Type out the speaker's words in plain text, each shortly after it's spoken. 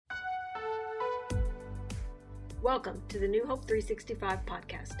Welcome to the New Hope 365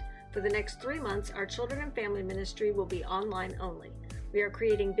 podcast. For the next 3 months, our children and family ministry will be online only. We are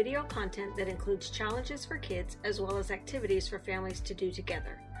creating video content that includes challenges for kids as well as activities for families to do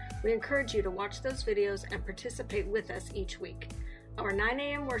together. We encourage you to watch those videos and participate with us each week. Our 9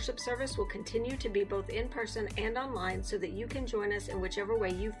 a.m. worship service will continue to be both in person and online so that you can join us in whichever way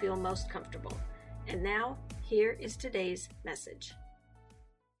you feel most comfortable. And now, here is today's message.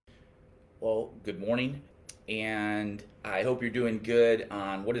 Well, good morning, and I hope you're doing good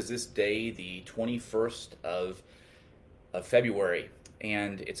on, what is this day, the 21st of February.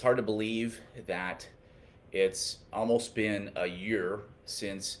 And it's hard to believe that it's almost been a year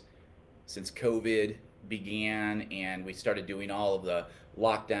since COVID began and we started doing all of the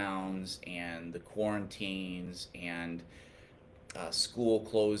lockdowns and the quarantines and school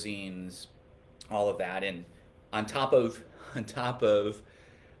closings, all of that. And on top of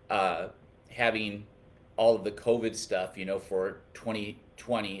having all of the COVID stuff, for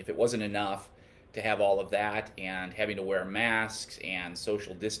 2020, if it wasn't enough to have all of that and having to wear masks and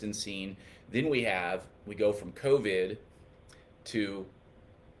social distancing, then we go from COVID to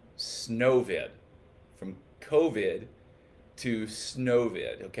Snowvid. From COVID to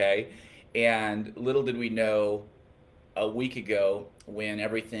Snowvid, okay? And little did we know a week ago when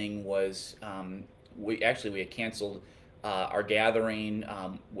everything was, we had canceled our gathering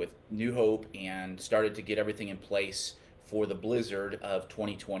with New Hope and started to get everything in place for the blizzard of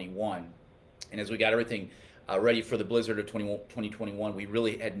 2021. And as we got everything ready for the blizzard of 2021, we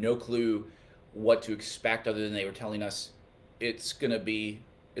really had no clue what to expect, other than they were telling us it's gonna be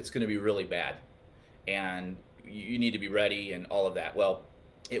really bad and you need to be ready and all of that. Well,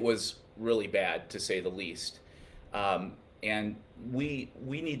 it was really bad, to say the least. And we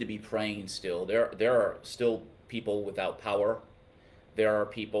need to be praying still. There are still people without power. There are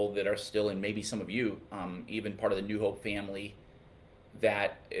people that are still, and maybe some of you, even part of the New Hope family,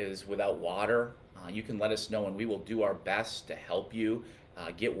 that is without water. You can let us know and we will do our best to help you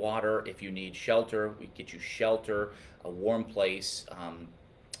get water. If you need shelter, we get you shelter, a warm place,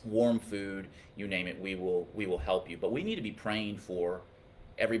 warm food, you name it, we will help you. But we need to be praying for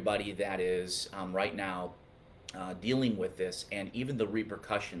everybody that is right now dealing with this, and even the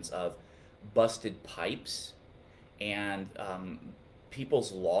repercussions of busted pipes and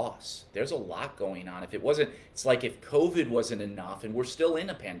people's loss. There's a lot going on. It's like if COVID wasn't enough, and we're still in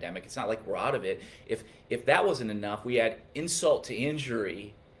a pandemic, it's not like we're out of it. If that wasn't enough, we had insult to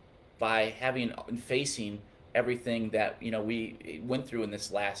injury by facing everything that we went through in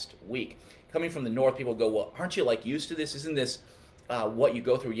this last week. Coming from the north, people go, well, aren't you used to this? Isn't this what you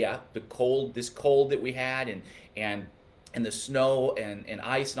go through? Yeah, this cold that we had and the snow and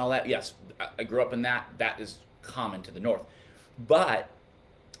ice and all that. Yes, I grew up in that. That is common to the north. But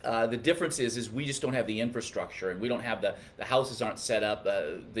the difference is we just don't have the infrastructure, and we don't have the houses aren't set up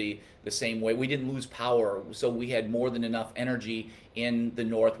the same way. We didn't lose power, so we had more than enough energy in the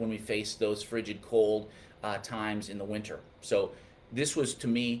north when we faced those frigid cold times in the winter. So this was, to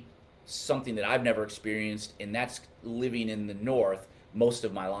me, something that I've never experienced, and that's living in the north most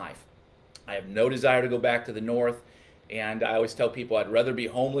of my life. I have no desire to go back to the north, and I always tell people I'd rather be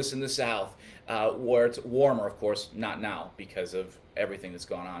homeless in the south, where it's warmer. Of course, not now because of everything that's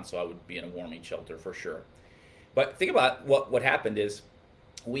gone on, so I would be in a warming shelter for sure. But think about what happened is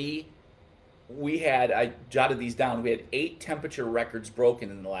we had, I jotted these down, we had 8 temperature records broken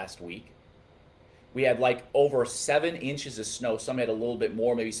in the last week. We had over 7 inches of snow. Some had a little bit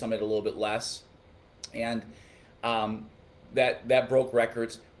more, maybe some had a little bit less. And that broke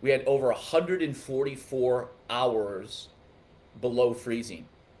records. We had over 144 hours below freezing.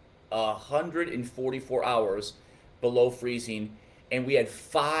 144 hours below freezing. And we had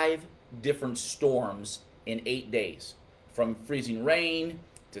 5 different storms in 8 days. From freezing rain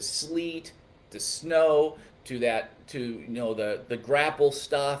to sleet to snow to the grapple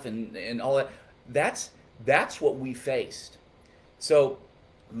stuff and all that. That's what we faced. So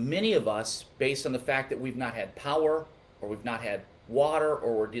many of us, based on the fact that we've not had power, or we've not had water,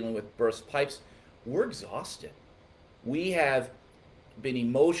 or we're dealing with burst pipes, we're exhausted. We have been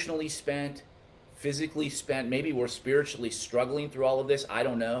emotionally spent, physically spent. Maybe we're spiritually struggling through all of this. I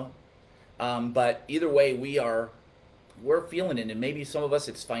don't know. But either way, we're feeling it. And maybe some of us,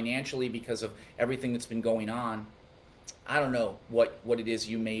 it's financially because of everything that's been going on. I don't know what it is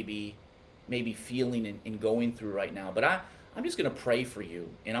you may be feeling and going through right now. But I'm just going to pray for you.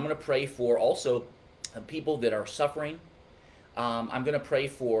 And I'm going to pray for also people that are suffering. I'm going to pray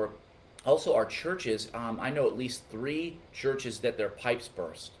for also our churches. I know at least 3 churches that their pipes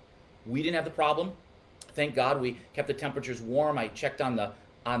burst. We didn't have the problem. Thank God we kept the temperatures warm. I checked on the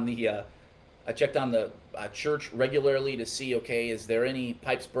I checked on the church regularly to see, okay, is there any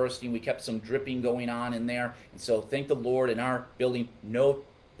pipes bursting? We kept some dripping going on in there. And so thank the Lord, in our building, no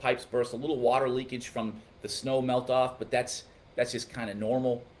pipes burst. A little water leakage from the snow melt off, but that's just kind of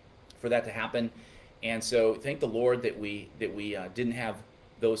normal for that to happen. And so thank the Lord that we didn't have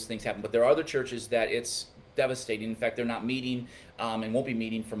those things happen. But there are other churches that it's devastating. In fact, they're not meeting and won't be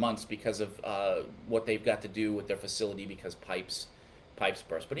meeting for months because of what they've got to do with their facility because pipes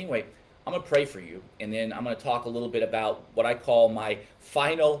burst. But anyway, I'm going to pray for you, and then I'm going to talk a little bit about what I call my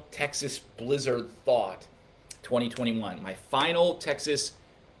final Texas blizzard thought 2021. My final Texas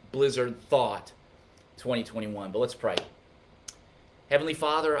blizzard thought 2021. But let's pray. Heavenly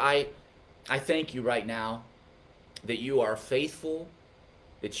Father, I thank you right now that you are faithful,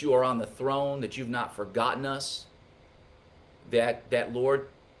 that you are on the throne, that you've not forgotten us, that Lord,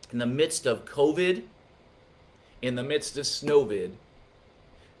 in the midst of COVID, in the midst of snowvid,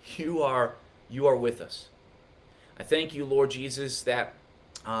 you are with us. I thank you, Lord Jesus, that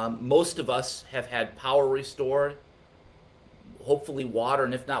most of us have had power restored, hopefully water,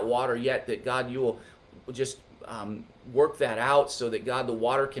 and if not water yet, that God, you will just work that out so that God, the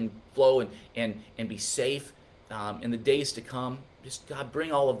water can flow and be safe in the days to come. Just God,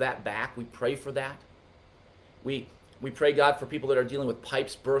 bring all of that back. We pray for that. We pray, God, for people that are dealing with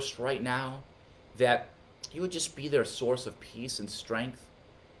pipes burst right now, that you would just be their source of peace and strength,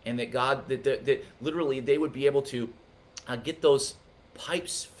 and that God, that literally they would be able to get those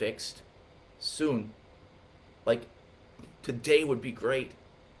pipes fixed soon. Like today would be great,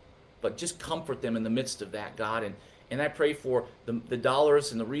 but just comfort them in the midst of that, God. And I pray for the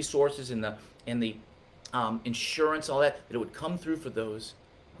dollars and the resources and the insurance, all that it would come through for those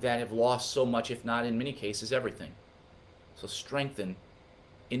that have lost so much, if not in many cases everything. So strengthen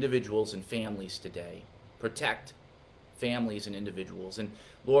individuals and families today. Protect families and individuals. And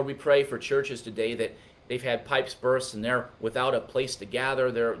Lord, we pray for churches today that they've had pipes burst and they're without a place to gather.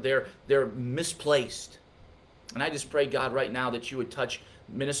 They're misplaced. And I just pray, God, right now that you would touch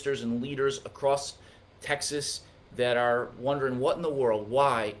ministers and leaders across Texas that are wondering what in the world,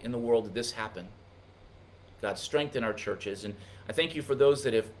 why in the world did this happen? God, strengthen our churches. And I thank you for those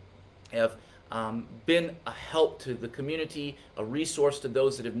that have been a help to the community, a resource to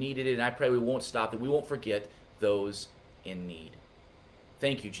those that have needed it. And I pray we won't stop, that we won't forget those in need.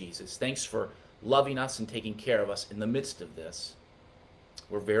 Thank you, Jesus. Thanks for loving us and taking care of us in the midst of this.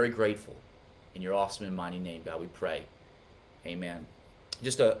 We're very grateful. In your awesome and mighty name, God, we pray. Amen.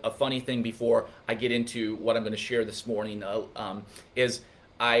 Just a funny thing before I get into what I'm going to share this morning is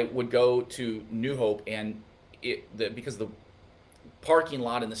I would go to New Hope, and because the parking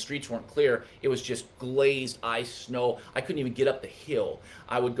lot and the streets weren't clear, it was just glazed ice, snow. I couldn't even get up the hill.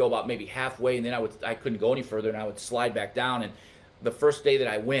 I would go about maybe halfway, and then I couldn't go any further, and I would slide back down. And the first day that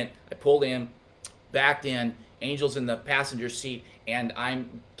I went, I pulled in, backed in, Angel's in the passenger seat, and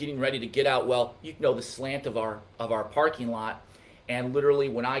I'm getting ready to get out. Well, you know the slant of our parking lot, and literally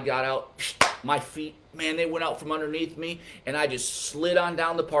when I got out, my feet, man, they went out from underneath me, and I just slid on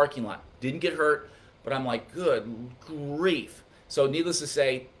down the parking lot. Didn't get hurt, but I'm like, good grief. So needless to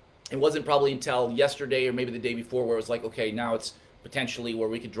say, it wasn't probably until yesterday or maybe the day before where it was like, okay, now it's potentially where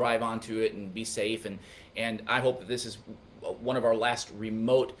we could drive onto it and be safe. And I hope that this is one of our last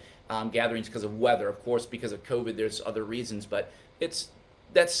remote gatherings because of weather. Of course, because of COVID, there's other reasons, but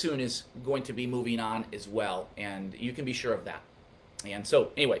that soon is going to be moving on as well, and you can be sure of that. And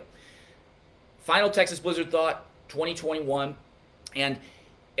so anyway, final Texas blizzard thought 2021, and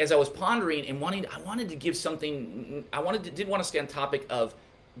as I was pondering and I wanted to give something. Didn't want to stay on topic of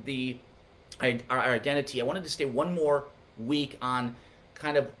our identity. I wanted to stay one more week on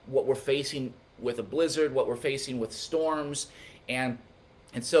kind of what we're facing with a blizzard, what we're facing with storms, and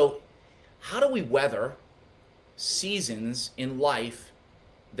so how do we weather seasons in life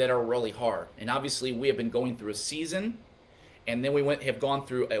that are really hard? And obviously we have been going through a season, and then we have gone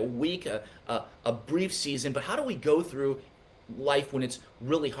through a week, a brief season. But how do we go through life when it's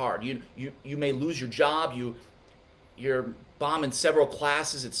really hard? You may lose your job, you're bombing several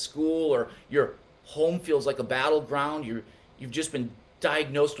classes at school, or your home feels like a battleground. You've just been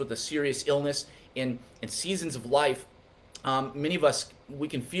diagnosed with a serious illness. In seasons of life, many of us, we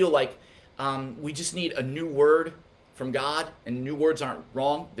can feel like we just need a new word from God, and new words aren't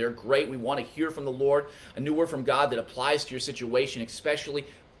wrong. They're great. We want to hear from the Lord, a new word from God that applies to your situation, especially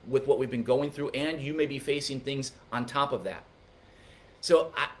with what we've been going through, and you may be facing things on top of that.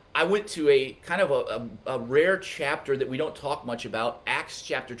 So I went to a kind of a rare chapter that we don't talk much about, Acts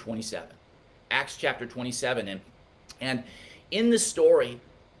chapter 27. Acts chapter 27. And in this story,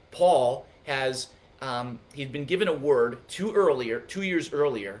 Paul has he'd been given a word 2 years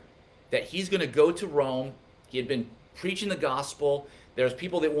earlier, that he's going to go to Rome. He had been preaching the gospel. There's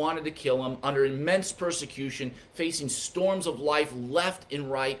people that wanted to kill him, under immense persecution, facing storms of life left and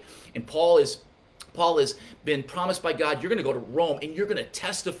right. And Paul has been promised by God, you're going to go to Rome and you're going to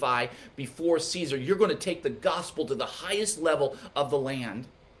testify before Caesar. You're going to take the gospel to the highest level of the land.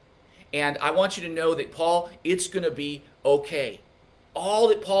 And I want you to know that, Paul, it's going to be okay. All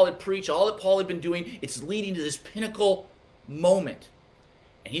that Paul had preached, all that Paul had been doing, it's leading to this pinnacle moment.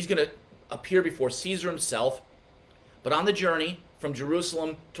 And he's going to appear before Caesar himself. But on the journey from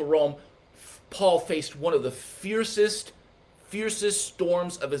Jerusalem to Rome, Paul faced one of the fiercest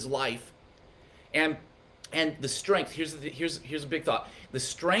storms of his life. And the strength, here's a big thought. The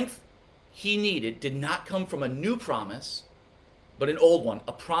strength he needed did not come from a new promise, but an old one,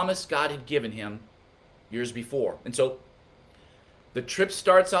 a promise God had given him years before. And so the trip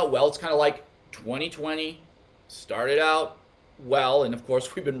starts out well. It's kind of like 2020 started out well, and of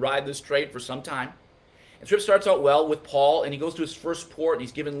course we've been riding this train for some time. The trip starts out well with Paul, and he goes to his first port, and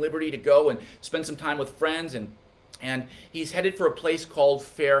he's given liberty to go and spend some time with friends, and he's headed for a place called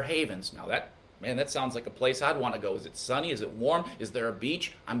Fair Havens. Now that sounds like a place I'd want to go. Is it sunny? Is it warm? Is there a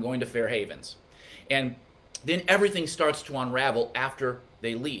beach? I'm going to Fair Havens. And then everything starts to unravel after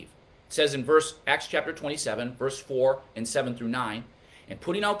they leave. It says in Acts chapter 27, verse 4 and 7 through 9, and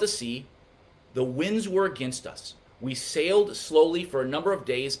putting out to sea, the winds were against us. We sailed slowly for a number of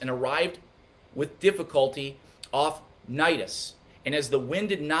days and arrived with difficulty off Cnidus. And as the wind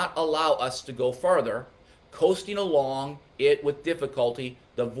did not allow us to go farther, coasting along it with difficulty,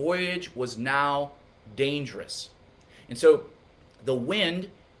 the voyage was now dangerous. And so the wind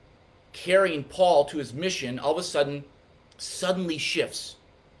carrying Paul to his mission all of a sudden suddenly shifts.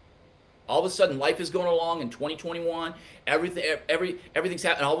 All of a sudden, life is going along in 2021. Everything's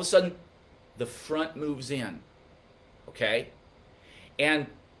happening. All of a sudden, the front moves in. Okay? And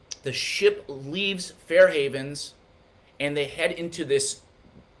the ship leaves Fair Havens, and they head into this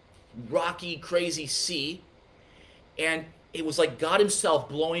rocky, crazy sea. And it was like God himself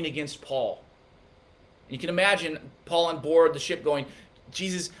blowing against Paul. And you can imagine Paul on board the ship going,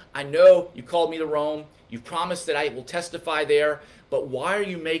 Jesus, I know you called me to Rome. You've promised that I will testify there. But why are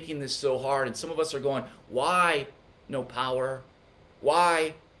you making this so hard? And some of us are going, why no power?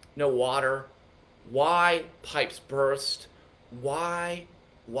 Why no water? Why pipes burst? Why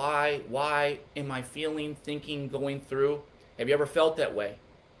am I feeling, thinking, going through? Have you ever felt that way?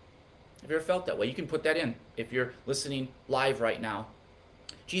 Have you ever felt that way? You can put that in if you're listening live right now.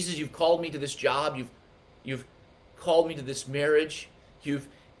 Jesus, you've called me to this job. You've called me to this marriage.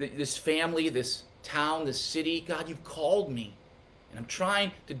 This family, this town, this city. God, you've called me. And I'm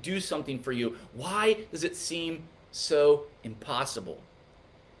trying to do something for you. Why does it seem so impossible?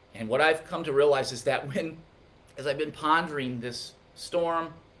 And what I've come to realize is that as I've been pondering this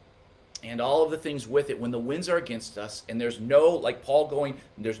storm and all of the things with it, when the winds are against us and there's no, like Paul going,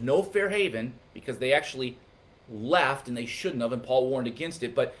 there's no Fair Haven because they actually left and they shouldn't have, and Paul warned against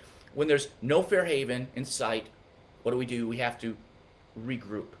it. But when there's no Fair Haven in sight, what do? We have to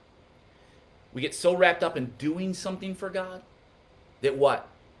regroup. We get so wrapped up in doing something for God that what?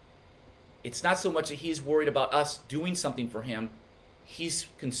 It's not so much that he's worried about us doing something for him. He's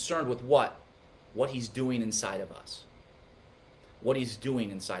concerned with what? What he's doing inside of us. What he's doing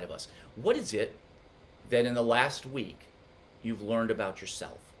inside of us. What is it that in the last week you've learned about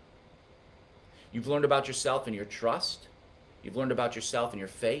yourself? You've learned about yourself in your trust. You've learned about yourself in your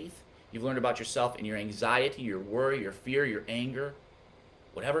faith. You've learned about yourself in your anxiety, your worry, your fear, your anger,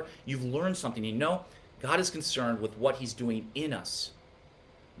 whatever. You've learned something. You know, God is concerned with what he's doing in us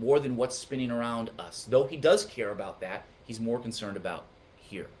more than what's spinning around us. Though he does care about that, he's more concerned about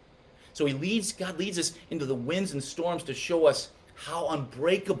here. So God leads us into the winds and storms to show us how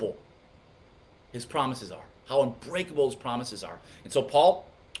unbreakable his promises are. How unbreakable his promises are. And so Paul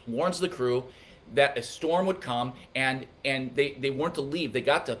warns the crew that a storm would come, and they weren't to leave. They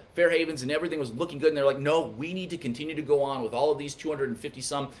got to Fair Havens and everything was looking good, and they're like, no, we need to continue to go on with all of these 250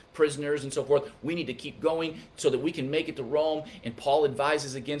 some prisoners and so forth. We need to keep going so that we can make it to Rome. And Paul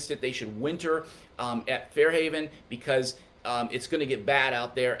advises against it. They should winter at Fair Haven because it's going to get bad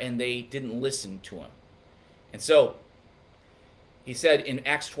out there, and they didn't listen to him. And so he said in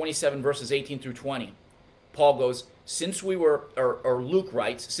Acts 27 verses 18 through 20, Paul goes, Luke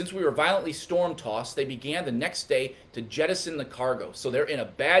writes, since we were violently storm-tossed, they began the next day to jettison the cargo. So they're in a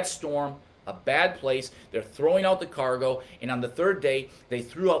bad storm, a bad place. They're throwing out the cargo, and on the third day, they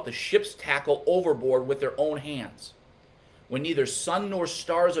threw out the ship's tackle overboard with their own hands. When neither sun nor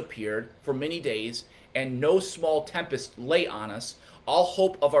stars appeared for many days, and no small tempest lay on us, all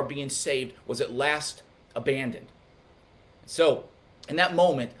hope of our being saved was at last abandoned. So In that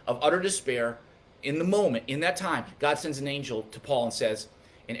moment of utter despair, in the moment, in that time, God sends an angel to Paul and says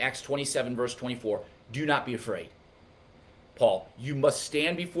in Acts 27, verse 24, do not be afraid. Paul, you must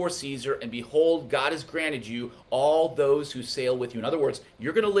stand before Caesar, and behold, God has granted you all those who sail with you. In other words,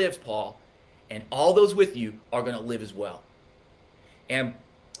 you're going to live, Paul, and all those with you are going to live as well. And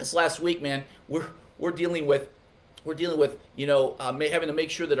this last week, man, we're dealing with having to make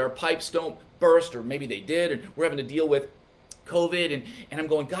sure that our pipes don't burst, or maybe they did, and we're having to deal with COVID, and I'm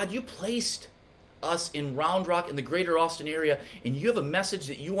going, God, you placed us in Round Rock in the greater Austin area, and you have a message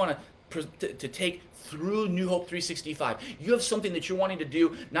that you want to take through New Hope 365. You have something that you're wanting to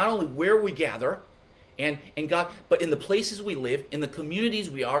do, not only where we gather, and God, but in the places we live, in the communities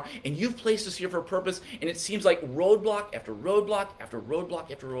we are, and you've placed us here for a purpose, and it seems like roadblock after roadblock after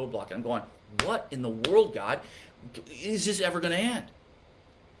roadblock after roadblock. And I'm going, what in the world, God, is this ever going to end?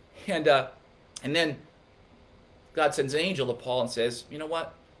 And then God sends an angel to Paul and says, you know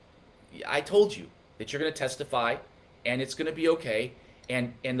what? I told you that you're going to testify, and it's going to be okay.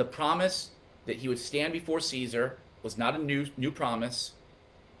 And the promise that he would stand before Caesar was not a new promise.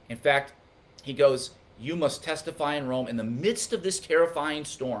 In fact, he goes, you must testify in Rome in the midst of this terrifying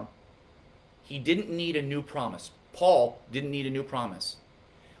storm. He didn't need a new promise. Paul didn't need a new promise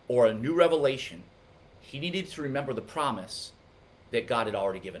or a new revelation. He needed to remember the promise that God had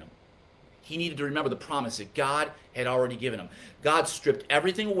already given him. He needed to remember the promise that God had already given him. God stripped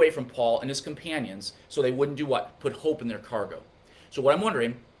everything away from Paul and his companions so they wouldn't do what? Put hope in their cargo. So what I'm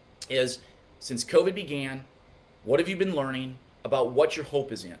wondering is, since COVID began, what have you been learning about what your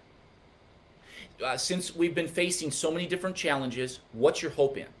hope is in? Since we've been facing so many different challenges, what's your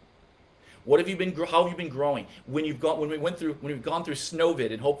hope in? What have you been? How have you been growing? When we've gone through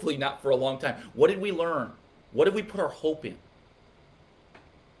Snowvid, and hopefully not for a long time, what did we learn? What did we put our hope in?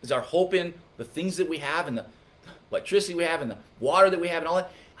 Is our hope in the things that we have, and the electricity we have, and the water that we have, and all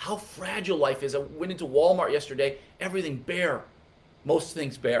that? How fragile life is. I went into Walmart yesterday, everything bare, most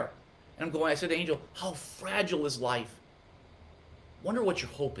things bare. And I said to Angel, how fragile is life? Wonder what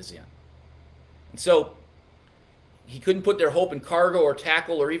your hope is in. And so he couldn't put their hope in cargo or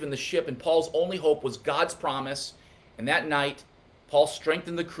tackle or even the ship, and Paul's only hope was God's promise. And that night, Paul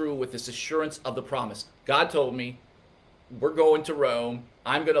strengthened the crew with this assurance of the promise. God told me, we're going to Rome,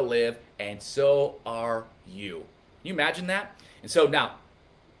 I'm going to live, and so are you. Can you imagine that? And so now,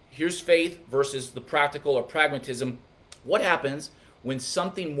 here's faith versus the practical or pragmatism. What happens when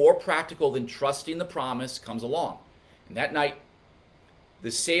something more practical than trusting the promise comes along? And that night,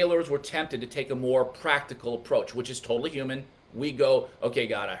 the sailors were tempted to take a more practical approach, which is totally human. We go, okay,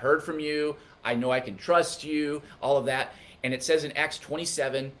 God, I heard from you. I know I can trust you, all of that. And it says in Acts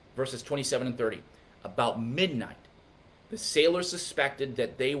 27, verses 27 and 30, about midnight, the sailors suspected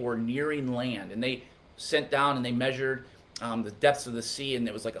that they were nearing land. And they sent down and they measured the depths of the sea, and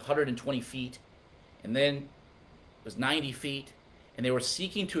it was like 120 feet. And then it was 90 feet. And they were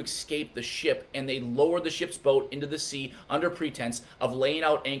seeking to escape the ship, and they lowered the ship's boat into the sea under pretense of laying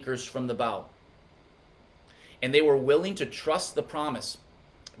out anchors from the bow. And they were willing to trust the promise.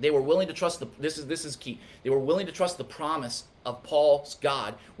 They were willing to trust this is key. They were willing to trust the promise of Paul's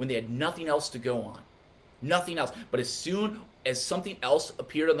God when they had nothing else to go on. Nothing else. But as soon as something else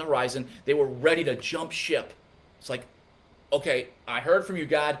appeared on the horizon, they were ready to jump ship. It's like, okay, I heard from you,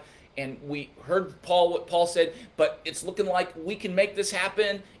 God. And we heard what Paul said, but it's looking like we can make this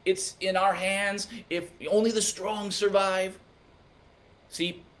happen. It's in our hands. If only the strong survive.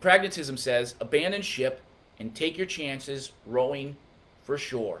 See, pragmatism says, abandon ship and take your chances rowing for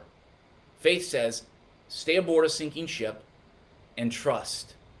shore. Faith says, stay aboard a sinking ship and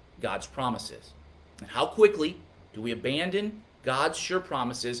trust God's promises. And how quickly do we abandon God's sure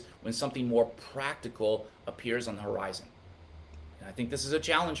promises when something more practical appears on the horizon? And I think this is a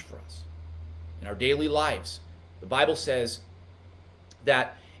challenge for us in our daily lives. The Bible says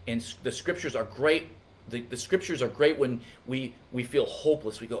that, and the scriptures are great. The scriptures are great when we feel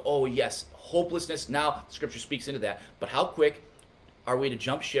hopeless. We go, oh yes, hopelessness. Now the scripture speaks into that. But how quick are we to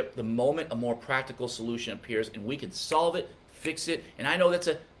jump ship the moment a more practical solution appears and we can solve it, fix it? And I know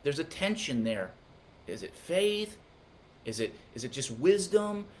there's a tension there. Is it faith? Is it just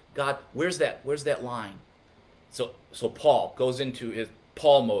wisdom? God, where's that line? So Paul goes into his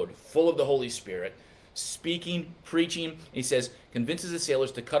Paul mode, full of the Holy Spirit, speaking, preaching. And he says, convinces the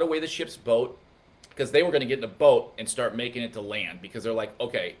sailors to cut away the ship's boat, because they were going to get in a boat and start making it to land, because they're like,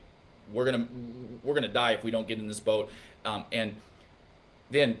 okay, we're gonna die if we don't get in this boat. And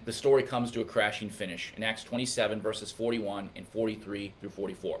then the story comes to a crashing finish in Acts 27, verses 41 and 43 through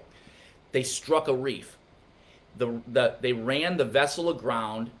 44. They struck a reef. They ran the vessel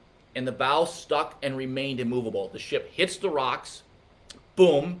aground, and the bow stuck and remained immovable. The ship hits the rocks,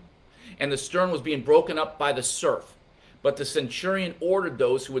 boom, and the stern was being broken up by the surf. But the centurion ordered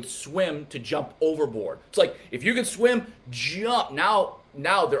those who would swim to jump overboard. It's like, if you can swim, jump.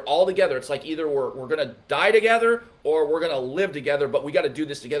 Now they're all together. It's like either we're going to die together or we're going to live together, but we got to do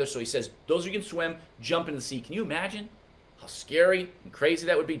this together. So he says, those who can swim, jump in the sea. Can you imagine how scary and crazy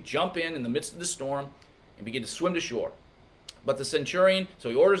that would be? Jump in the midst of the storm and begin to swim to shore. But the centurion, so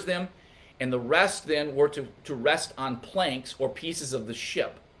he orders them, and the rest then were to rest on planks or pieces of the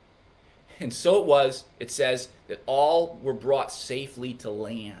ship. And so it says that all were brought safely to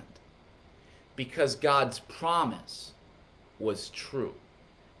land because God's promise was true.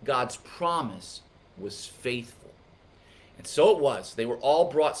 God's promise was faithful. And so it was. They were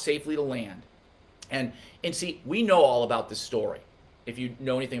all brought safely to land. And see, we know all about this story. If you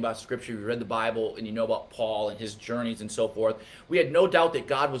know anything about Scripture, you read the Bible, and you know about Paul and his journeys and so forth, we had no doubt that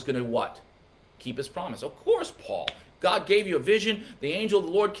God was going to what? Keep his promise. Of course, Paul. God gave you a vision. The angel of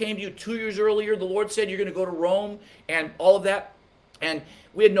the Lord came to you 2 years earlier. The Lord said you're going to go to Rome and all of that. And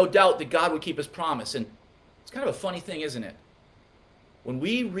we had no doubt that God would keep his promise. And it's kind of a funny thing, isn't it? When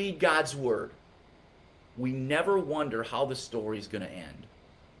we read God's word, we never wonder how the story is going to end.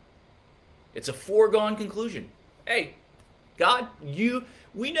 It's a foregone conclusion. Hey, God,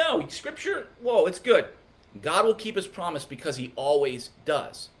 we know. Scripture, whoa, it's good. God will keep his promise because he always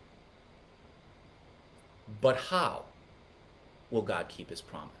does. But how will God keep his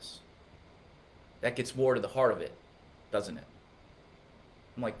promise? That gets more to the heart of it, doesn't it?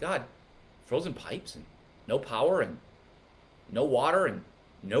 I'm like, God, frozen pipes and no power and no water and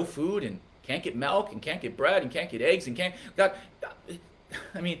no food and can't get milk and can't get bread and can't get eggs and God,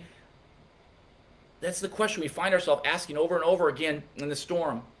 I mean, that's the question we find ourselves asking over and over again in the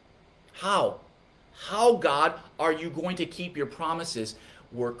storm. How? How, God, are you going to keep your promises?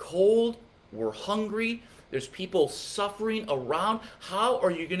 We're cold, we're hungry, there's people suffering around. How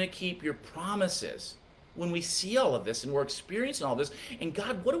are you going to keep your promises when we see all of this and we're experiencing all this? And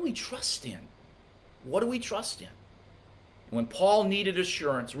God, what do we trust in? What do we trust in? When Paul needed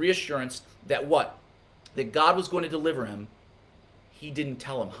reassurance that what? That God was going to deliver him, he didn't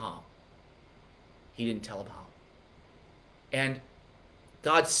tell him how. He didn't tell him how. And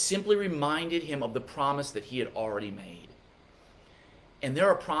God simply reminded him of the promise that he had already made. And there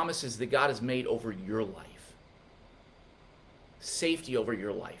are promises that God has made over your life. Safety over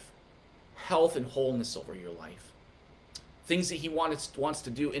your life. Health and wholeness over your life. Things that he wants to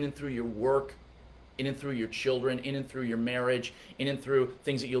do in and through your work, in and through your children, in and through your marriage, in and through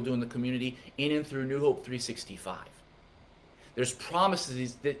things that you'll do in the community, in and through New Hope 365. There's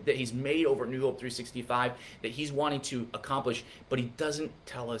promises that he's made over New Hope 365 that he's wanting to accomplish, but he doesn't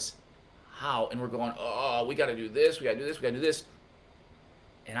tell us how. And we're going, oh, we got to do this, we got to do this, we got to do this.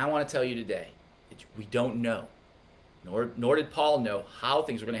 And I want to tell you today that we don't know, nor did Paul know how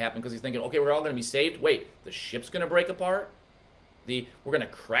things were going to happen, because he's thinking, okay, we're all going to be saved. Wait, the ship's going to break apart. We're going to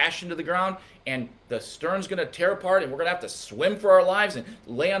crash into the ground, and the stern's going to tear apart, and we're going to have to swim for our lives and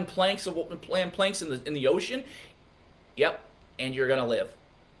lay on planks in the ocean. Yep, and you're going to live.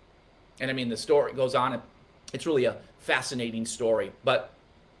 And I mean, the story goes on, and it's really a fascinating story, but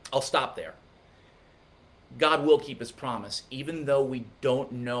I'll stop there. God will keep his promise, even though we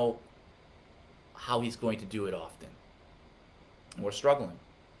don't know how he's going to do it often. And we're struggling.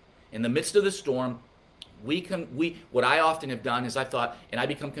 In the midst of the storm, what I often have done is I thought, and I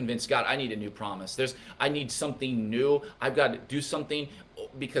become convinced, God, I need a new promise. I need something new. I've got to do something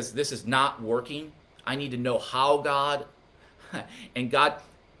because this is not working. I need to know how, God. And God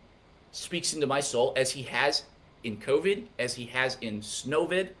speaks into my soul as he has in COVID, as he has in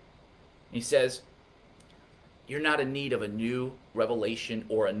Snowvid. He says, you're not in need of a new revelation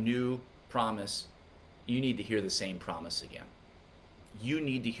or a new promise. You need to hear the same promise again. You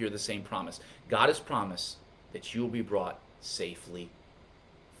need to hear the same promise. God has promised that you will be brought safely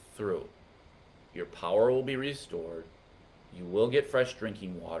through. Your power will be restored. You will get fresh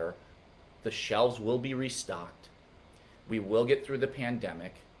drinking water. The shelves will be restocked. We will get through the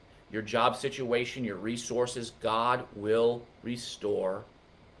pandemic. Your job situation, your resources, God will restore.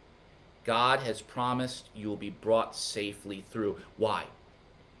 God has promised you will be brought safely through. Why?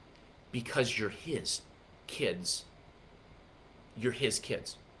 Because you're his kids. You're his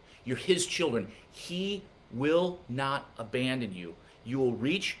kids. You're his children. He will not abandon you. You will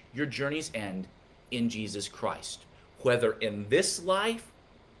reach your journey's end in Jesus Christ, whether in this life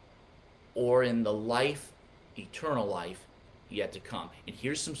or in the life, eternal life, yet to come. And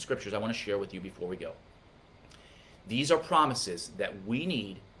here's some scriptures I want to share with you before we go. These are promises that we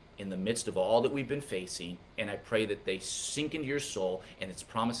need in the midst of all that we've been facing, and I pray that they sink into your soul, and it's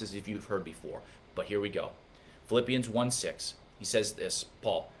promises if you've heard before. But here we go. Philippians 1:6. He says this,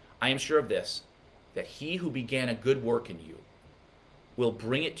 Paul, I am sure of this, that he who began a good work in you will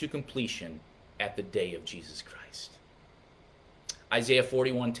bring it to completion at the day of Jesus Christ. Isaiah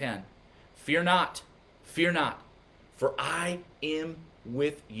 41:10, fear not, for I am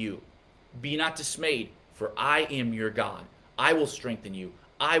with you. Be not dismayed, for I am your God. I will strengthen you.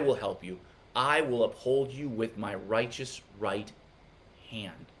 I will help you. I will uphold you with my righteous right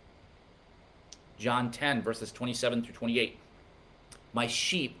hand. John 10, verses 27 through 28. My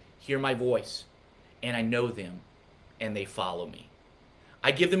sheep hear my voice, and I know them, and they follow me.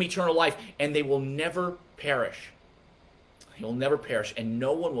 I give them eternal life, and they will never perish. They will never perish, and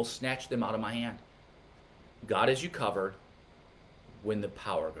no one will snatch them out of my hand. God has you covered when the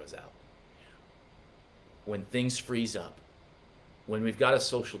power goes out, when things freeze up, when we've got a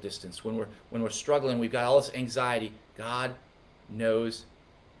social distance, when we're struggling, we've got all this anxiety. God knows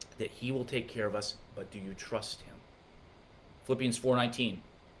that he will take care of us, but do you trust him? Philippians 4:19.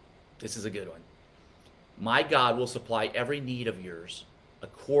 This is a good one. My God will supply every need of yours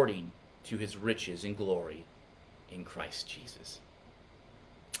according to his riches in glory in Christ Jesus.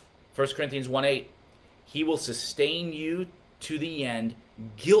 1 Corinthians 1:8. He will sustain you to the end,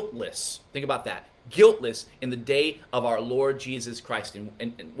 guiltless. Think about that. Guiltless in the day of our Lord Jesus Christ.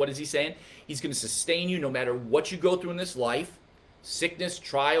 And what is he saying? He's going to sustain you no matter what you go through in this life. Sickness,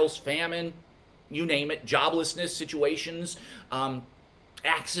 trials, famine, you name it, joblessness, situations,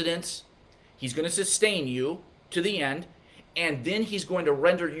 accidents. He's going to sustain you to the end, and then he's going to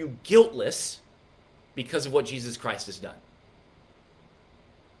render you guiltless because of what Jesus Christ has done.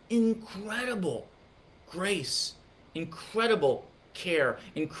 Incredible grace, incredible care,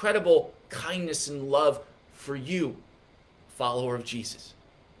 incredible kindness and love for you, follower of Jesus,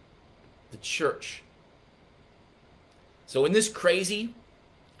 the church. So in this crazy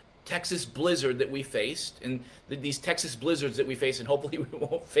Texas blizzard that we faced, and these Texas blizzards that we face, and hopefully we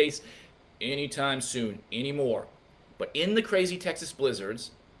won't face anytime soon anymore, but in the crazy Texas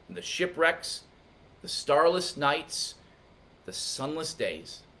blizzards, the shipwrecks, the starless nights, the sunless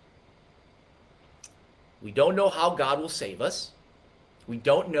days, we don't know how God will save us. We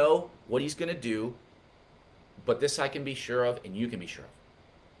don't know what he's going to do, but this I can be sure of, and you can be sure of.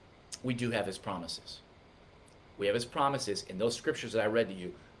 We do have his promises. We have his promises, and those scriptures that I read to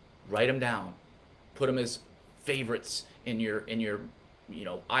you, write them down. Put them as favorites in your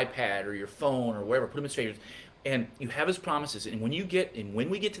iPad or your phone or wherever. Put them as favorites. And you have his promises, and when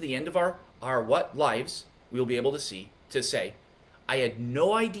we get to the end of our lives, we'll be able to say, I had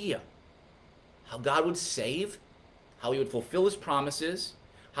no idea how God would save, how he would fulfill his promises,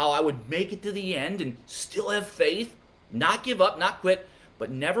 how I would make it to the end and still have faith, not give up, not quit,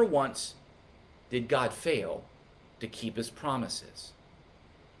 but never once did God fail to keep his promises,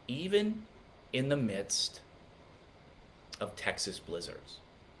 even in the midst of Texas blizzards.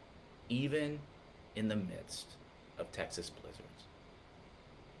 Even in the midst of Texas blizzards.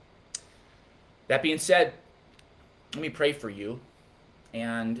 That being said, let me pray for you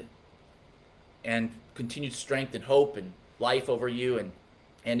and continued strength and hope and life over you.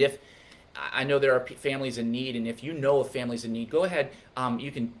 And if I know there are families in need, and if you know of families in need, go ahead.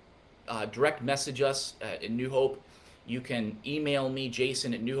 You can direct message us at New Hope. You can email me,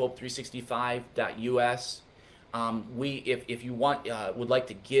 Jason at newhope365.us. If you would like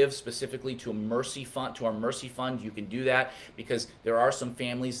to give specifically to our mercy fund, you can do that, because there are some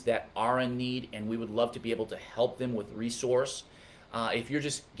families that are in need, and we would love to be able to help them with resource. If you're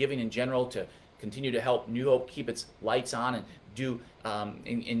just giving in general to continue to help New Hope keep its lights on and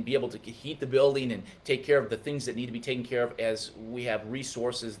and be able to heat the building and take care of the things that need to be taken care of as we have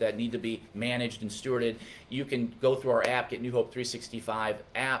resources that need to be managed and stewarded, you can go through our app, get New Hope 365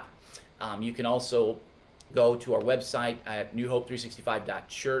 app. You can also go to our website at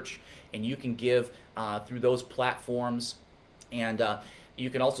newhope365.church, and you can give through those platforms. And you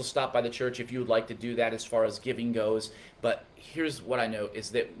can also stop by the church if you would like to do that as far as giving goes. But here's what I know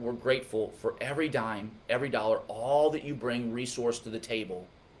is that we're grateful for every dime, every dollar, all that you bring resource to the table,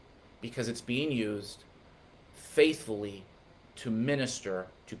 because it's being used faithfully to minister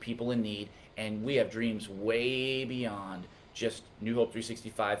to people in need. And we have dreams way beyond just New Hope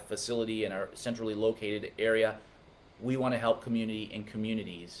 365 facility in our centrally located area. We want to help community and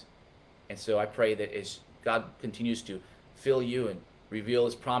communities. And so I pray that as God continues to fill you and reveal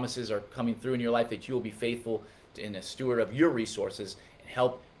his promises are coming through in your life, that you will be faithful and a steward of your resources and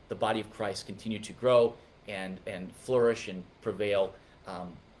help the body of Christ continue to grow and flourish and prevail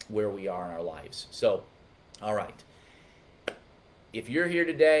where we are in our lives. So, all right. If you're here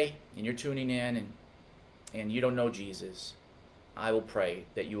today and you're tuning in and you don't know Jesus, I will pray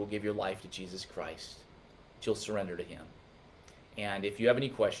that you will give your life to Jesus Christ. That you'll surrender to him. And if you have any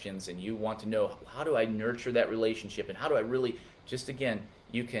questions and you want to know how do I nurture that relationship and how do I really, just again,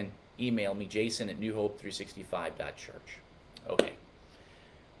 you can email me, jason@newhope365.church. Okay.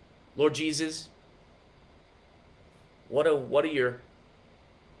 Lord Jesus, what a year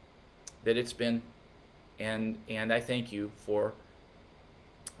that it's been, and I thank you for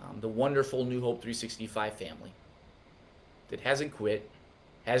the wonderful New Hope 365 family that hasn't quit,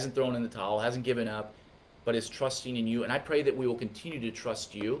 hasn't thrown in the towel, hasn't given up, but is trusting in you. And I pray that we will continue to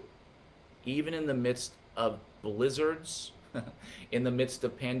trust you, even in the midst of blizzards, in the midst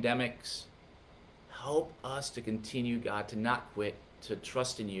of pandemics. Help us to continue, God, to not quit, to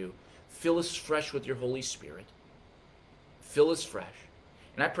trust in you. Fill us fresh with your Holy Spirit. Fill us fresh.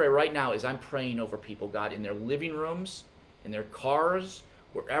 And I pray right now, as I'm praying over people, God, in their living rooms, in their cars,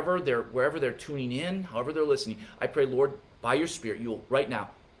 wherever they're tuning in, however they're listening, I pray, Lord, by your Spirit, you will right now,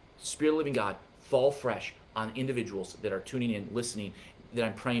 Spirit of the living God, fall fresh on individuals that are tuning in, listening, that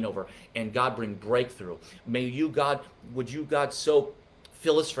I'm praying over. And God, bring breakthrough. May you, God, would you, God, so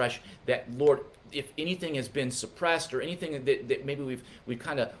fill us fresh that, Lord, if anything has been suppressed or anything that maybe we've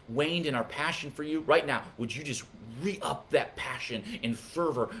kind of waned in our passion for you, right now, would you just re-up that passion and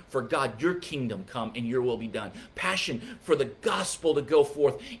fervor for God, your kingdom come and your will be done. Passion for the gospel to go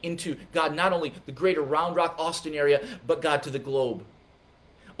forth into, God, not only the greater Round Rock, Austin area, but God, to the globe.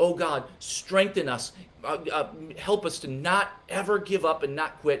 Oh God, strengthen us. Help us to not ever give up and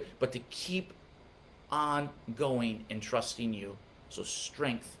not quit, but to keep on going and trusting you. So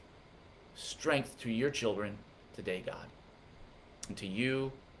strength to your children today, God. And to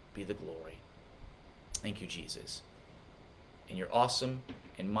you be the glory. Thank you, Jesus. In your awesome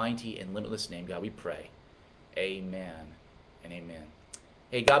and mighty and limitless name, God, we pray. Amen and amen.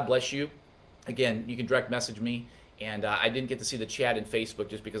 Hey, God bless you. Again, you can direct message me. And I didn't get to see the chat in Facebook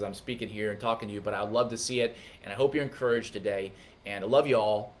just because I'm speaking here and talking to you, but I'd love to see it. And I hope you're encouraged today. And I love you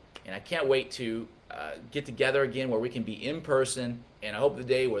all. And I can't wait to get together again where we can be in person. And I hope the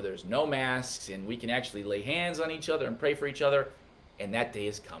day where there's no masks and we can actually lay hands on each other and pray for each other. And that day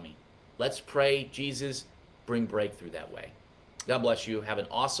is coming. Let's pray, Jesus, bring breakthrough that way. God bless you. Have an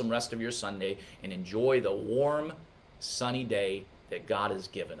awesome rest of your Sunday and enjoy the warm, sunny day that God has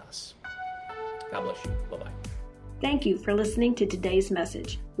given us. God bless you. Bye-bye. Thank you for listening to today's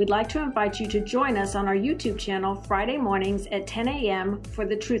message. We'd like to invite you to join us on our YouTube channel Friday mornings at 10 a.m. for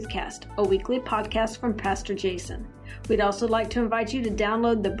the Truthcast, a weekly podcast from Pastor Jason. We'd also like to invite you to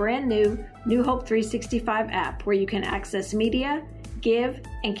download the brand new New Hope 365 app, where you can access media, give,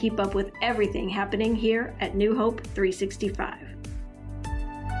 and keep up with everything happening here at New Hope 365.